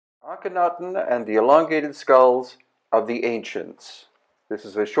Akhenaten and the elongated skulls of the ancients. This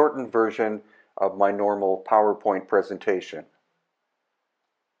is a shortened version of my normal PowerPoint presentation.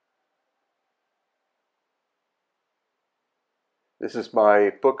 This is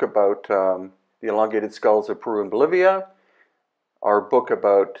my book about the elongated skulls of Peru and Bolivia, our book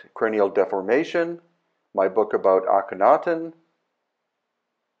about cranial deformation, my book about Akhenaten,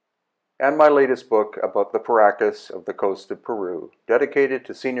 and my latest book about the Paracas of the coast of Peru, dedicated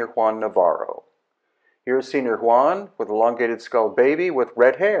to Senior Juan Navarro. Here's Senior Juan with elongated skull baby with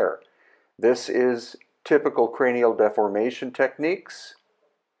red hair. This is typical cranial deformation techniques.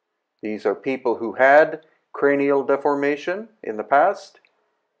 These are people who had cranial deformation in the past,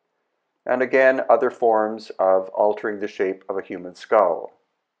 and again, other forms of altering the shape of a human skull.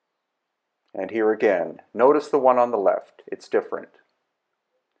 And here again, notice the one on the left, it's different.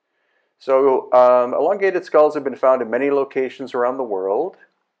 So elongated skulls have been found in many locations around the world,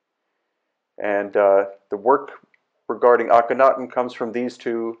 and the work regarding Akhenaten comes from these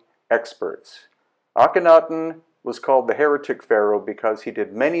two experts. Akhenaten was called the heretic pharaoh because he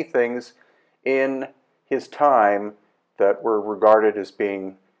did many things in his time that were regarded as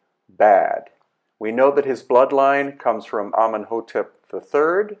being bad. We know that his bloodline comes from Amenhotep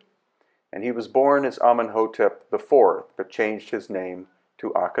III, and he was born as Amenhotep IV, but changed his name to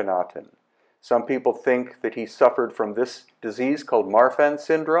Akhenaten. Some people think that he suffered from this disease called Marfan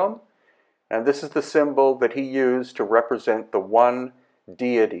syndrome, and this is the symbol that he used to represent the one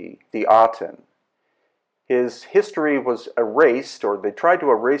deity, the Aten. His history was erased, or they tried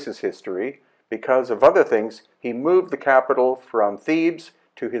to erase his history, because of other things. He moved the capital from Thebes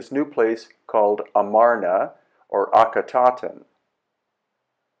to his new place called Amarna, or Akhenaten.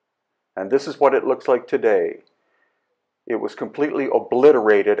 And this is what it looks like today. It was completely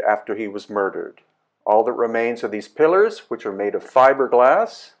obliterated after he was murdered. All that remains are these pillars, which are made of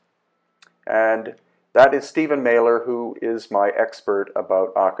fiberglass, and that is Stephen Mailer, who is my expert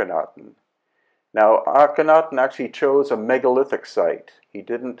about Akhenaten. Now, Akhenaten actually chose a megalithic site. He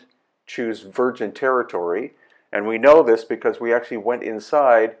didn't choose virgin territory, and we know this because we actually went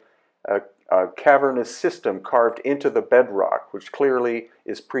inside a cavernous system carved into the bedrock, which clearly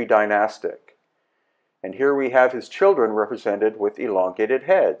is pre-dynastic. And here we have his children represented with elongated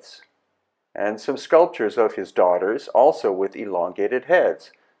heads, and some sculptures of his daughters also with elongated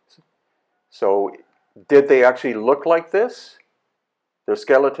heads. So, did they actually look like this? Their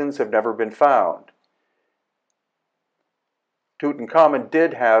skeletons have never been found. Tutankhamun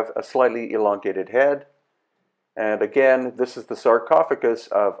did have a slightly elongated head, and again, this is the sarcophagus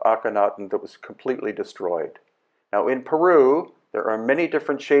of Akhenaten that was completely destroyed. Now in Peru, there are many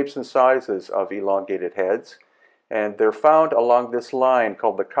different shapes and sizes of elongated heads, and they're found along this line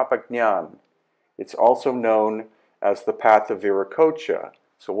called the Capagnan. It's also known as the Path of Viracocha,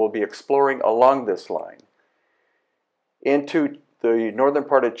 so we'll be exploring along this line. Into the northern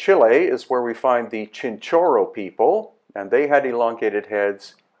part of Chile is where we find the Chinchorro people, and they had elongated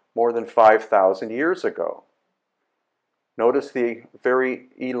heads more than 5,000 years ago. Notice the very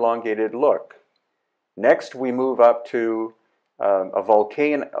elongated look. Next, we move up to a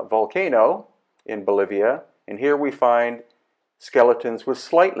volcano in Bolivia, and here we find skeletons with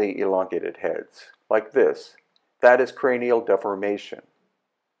slightly elongated heads, like this. That is cranial deformation.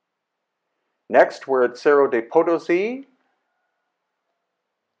 Next, we're at Cerro de Potosí,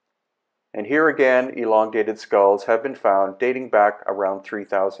 and here again, elongated skulls have been found dating back around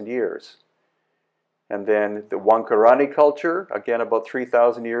 3,000 years. And then the Huancarani culture, again about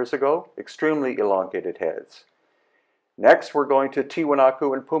 3,000 years ago, extremely elongated heads. Next, we're going to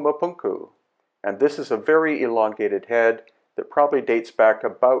Tiwanaku and Pumapunku, and this is a very elongated head that probably dates back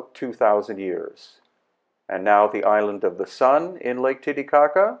about 2,000 years. And now the island of the Sun in Lake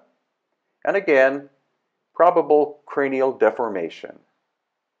Titicaca, and again, probable cranial deformation.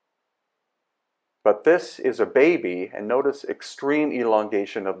 But this is a baby, and notice extreme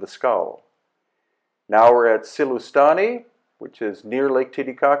elongation of the skull. Now we're at Silustani, which is near Lake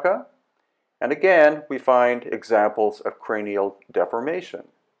Titicaca, and again we find examples of cranial deformation.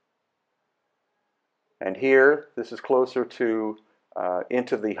 And here, this is closer to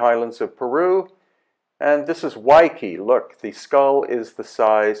into the highlands of Peru, and this is Waikiki. Look, the skull is the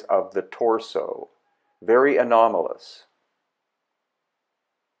size of the torso, very anomalous.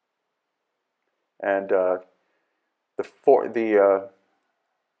 And the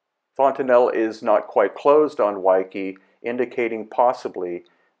fontanelle is not quite closed on Waikiki, indicating possibly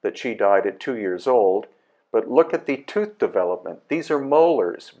that she died at 2 years old. But look at the tooth development. These are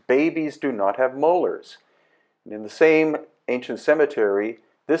molars. Babies do not have molars. And in the same ancient cemetery,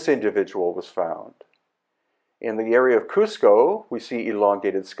 this individual was found. In the area of Cusco, we see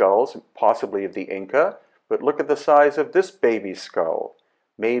elongated skulls, possibly of the Inca, but look at the size of this baby skull,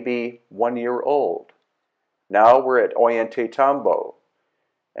 maybe 1 year old. Now we're at Ollantaytambo,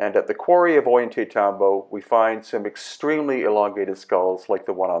 and at the quarry of Ollantaytambo, we find some extremely elongated skulls like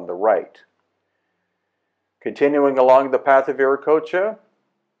the one on the right. Continuing along the path of Viracocha,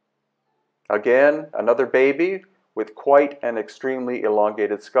 again, another baby with quite an extremely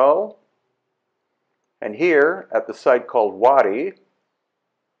elongated skull. And here, at the site called Wadi,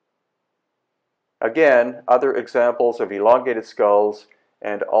 again, other examples of elongated skulls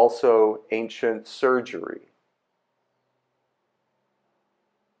and also ancient surgery.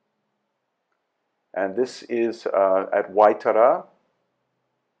 And this is at Waitara.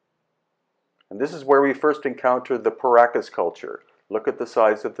 And this is where we first encountered the Paracas culture. Look at the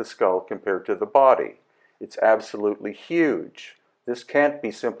size of the skull compared to the body. It's absolutely huge. This can't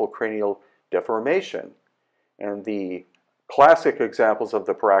be simple cranial deformation. And the classic examples of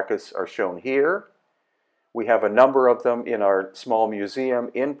the Paracas are shown here. We have a number of them in our small museum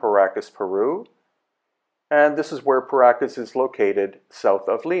in Paracas, Peru. And this is where Paracas is located, south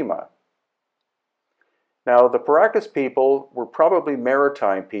of Lima. Now, the Paracas people were probably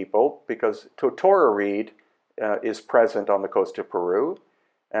maritime people because totora reed is present on the coast of Peru,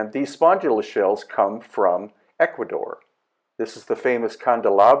 and these spondulus shells come from Ecuador. This is the famous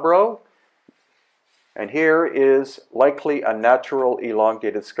candelabro, and here is likely a natural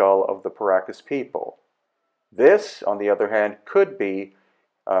elongated skull of the Paracas people. This, on the other hand, could be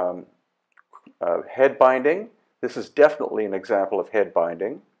head binding. This is definitely an example of head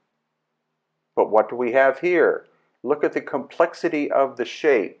binding. But what do we have here? Look at the complexity of the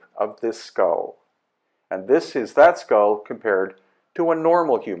shape of this skull. And this is that skull compared to a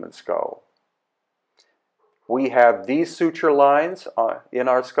normal human skull. We have these suture lines in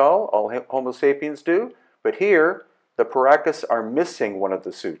our skull, all Homo sapiens do, but here the Paracas are missing one of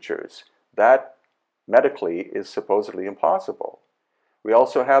the sutures. That medically is supposedly impossible. We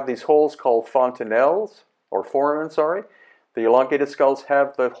also have these holes called fontanelles, or foramen, sorry. The elongated skulls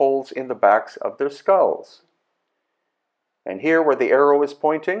have the holes in the backs of their skulls. And here where the arrow is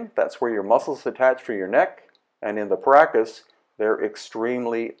pointing, that's where your muscles attach for your neck. And in the Paracas, they're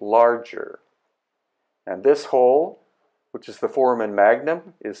extremely larger. And this hole, which is the foramen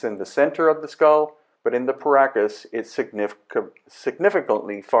magnum, is in the center of the skull, but in the Paracas, it's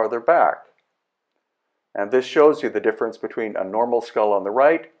significantly farther back. And this shows you the difference between a normal skull on the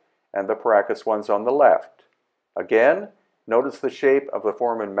right and the Paracas ones on the left. Again, notice the shape of the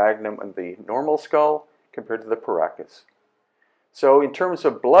foramen magnum and the normal skull compared to the Paracas. So in terms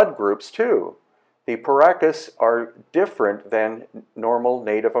of blood groups too, the Paracas are different than normal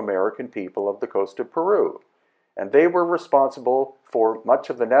Native American people of the coast of Peru. And they were responsible for much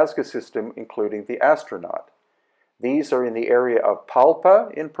of the Nazca system, including the astronaut. These are in the area of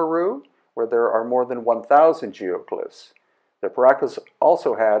Palpa in Peru, where there are more than 1,000 geoglyphs. The Paracas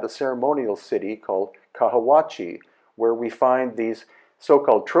also had a ceremonial city called Cahuachi, where we find these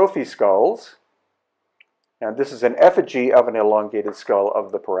so-called trophy skulls. And this is an effigy of an elongated skull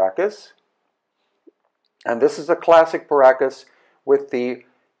of the Paracas. And this is a classic Paracas with the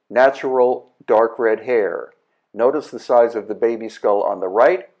natural dark red hair. Notice the size of the baby skull on the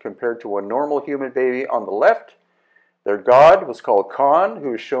right compared to a normal human baby on the left. Their god was called Khan,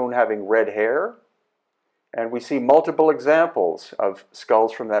 who is shown having red hair. And we see multiple examples of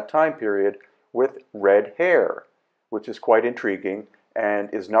skulls from that time period with red hair, which is quite intriguing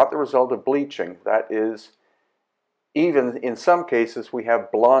and is not the result of bleaching. That is, even in some cases, we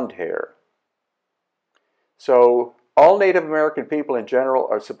have blonde hair. So all Native American people in general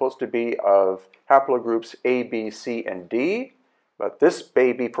are supposed to be of haplogroups A, B, C, and D, but this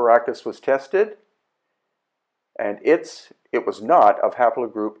baby Paracas was tested, and it was not of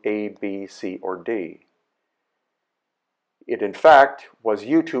haplogroup A, B, C, or D. It in fact was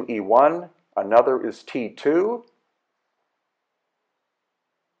U2E1, another is T2,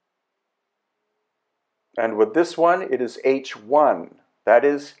 and with this one it is H1, that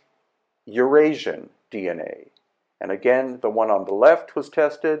is Eurasian DNA. And again, the one on the left was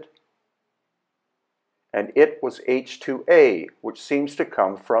tested, and it was H2A, which seems to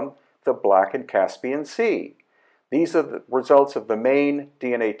come from the Black and Caspian Sea. These are the results of the main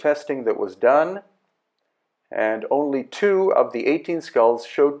DNA testing that was done, and only 2 of the 18 skulls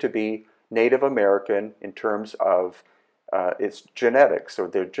showed to be Native American in terms of its genetics, or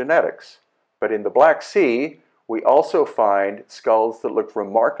their genetics. But in the Black Sea, we also find skulls that look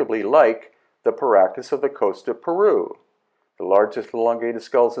remarkably like the Paracas of the coast of Peru. The largest elongated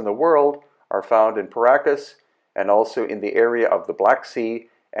skulls in the world are found in Paracas and also in the area of the Black Sea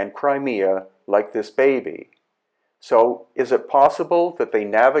and Crimea, like this baby. So is it possible that they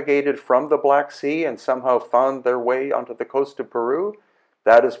navigated from the Black Sea and somehow found their way onto the coast of Peru?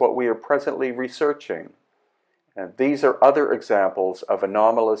 That is what we are presently researching. And these are other examples of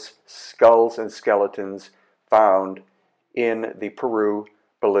anomalous skulls and skeletons found in the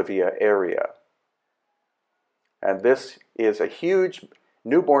Peru-Bolivia area. And this is a huge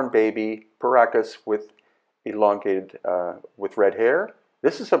newborn baby, Paracas, with elongated, with red hair.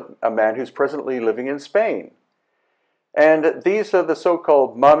 This is a man who's presently living in Spain. And these are the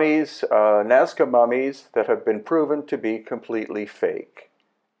so-called mummies, Nazca mummies, that have been proven to be completely fake.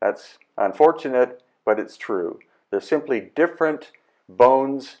 That's unfortunate, but it's true. They're simply different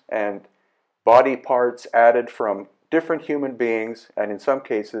bones and body parts added from different human beings, and in some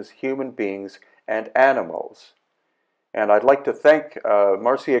cases, human beings and animals. And I'd like to thank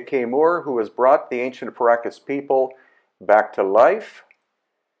Marcia K. Moore, who has brought the ancient Paracas people back to life.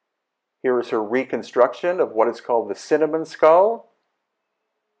 Here is her reconstruction of what is called the cinnamon skull.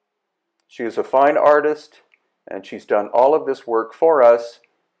 She is a fine artist, and she's done all of this work for us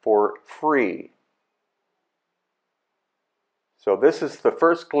for free. So this is the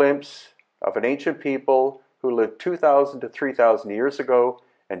first glimpse of an ancient people who lived 2,000 to 3,000 years ago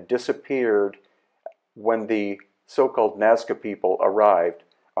and disappeared when the so-called Nazca people arrived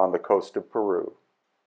on the coast of Peru.